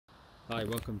Hi,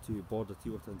 welcome to Border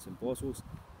Toyota in St Boswells.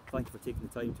 Thank you for taking the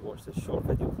time to watch this short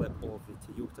video clip of the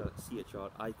Toyota CHR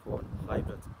Icon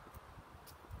Hybrid.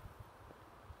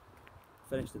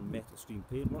 Finished in metal stream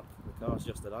paintwork, the car's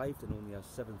just arrived and only has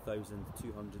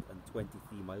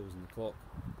 7,223 miles on the clock.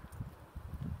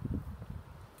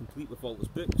 Complete with all its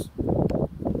books,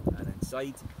 and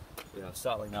inside we have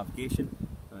satellite navigation,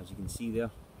 as you can see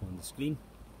there on the screen,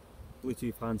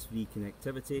 Bluetooth hands-free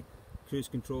connectivity, cruise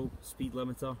control, speed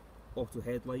limiter, auto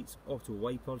headlights, auto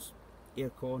wipers,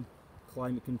 aircon,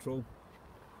 climate control.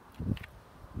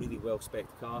 Really well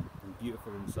spec'd car and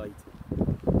beautiful inside.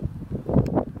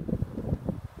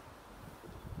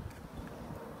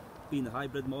 Being the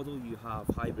hybrid model, you have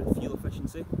hybrid fuel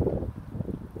efficiency, and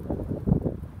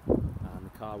the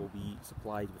car will be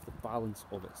supplied with the balance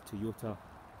of its Toyota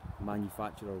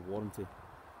manufacturer warranty.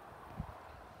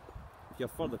 If you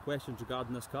have further questions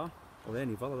regarding this car or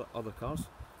any of other cars,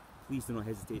 please do not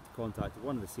hesitate to contact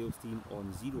one of the sales team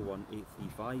on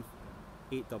 01835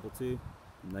 822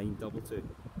 922.